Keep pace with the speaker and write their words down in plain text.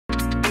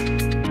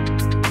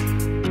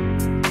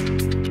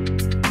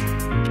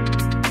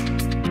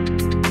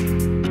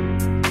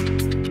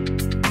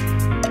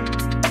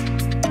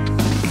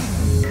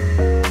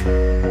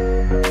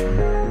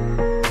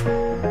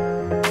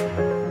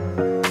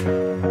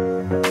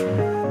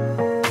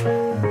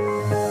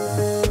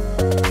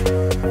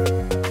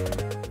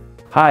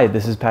Hi,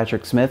 this is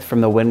Patrick Smith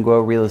from the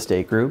Wingwo Real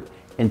Estate Group,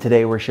 and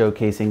today we're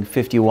showcasing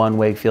 51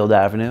 Wakefield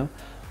Avenue,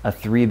 a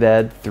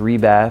 3-bed,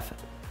 3-bath,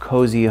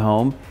 cozy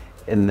home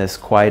in this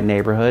quiet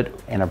neighborhood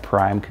in a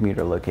prime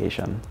commuter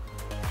location.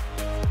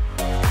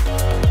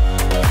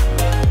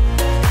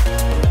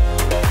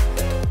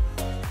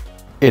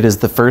 It is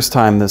the first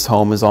time this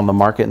home is on the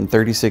market in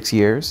 36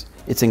 years.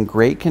 It's in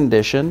great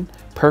condition,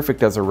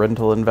 perfect as a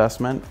rental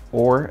investment,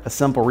 or a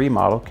simple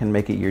remodel can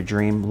make it your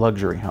dream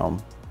luxury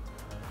home.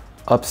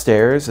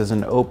 Upstairs is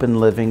an open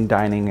living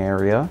dining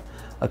area,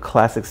 a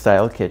classic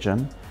style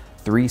kitchen,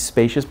 3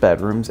 spacious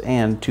bedrooms,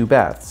 and 2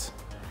 baths.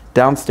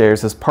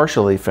 Downstairs is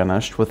partially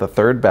finished with a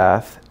 3rd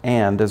bath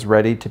and is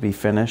ready to be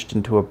finished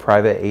into a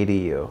private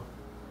ADU.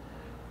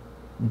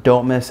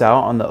 Don't miss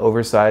out on the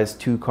oversized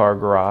 2-car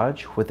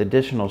garage with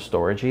additional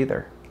storage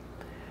either.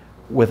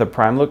 With a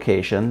prime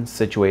location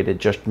situated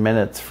just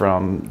minutes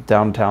from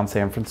downtown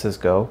San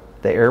Francisco,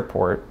 the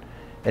airport,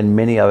 and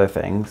many other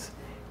things,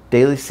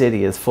 Daly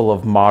City is full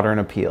of modern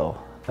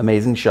appeal,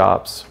 amazing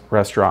shops,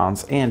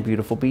 restaurants, and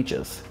beautiful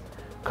beaches.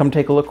 Come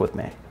take a look with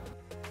me.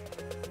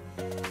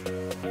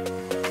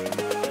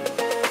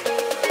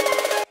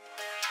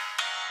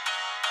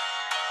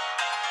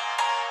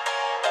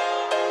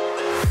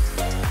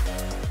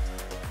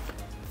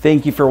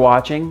 Thank you for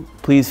watching.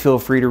 Please feel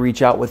free to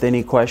reach out with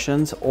any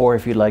questions or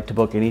if you'd like to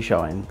book any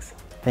showings.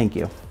 Thank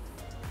you.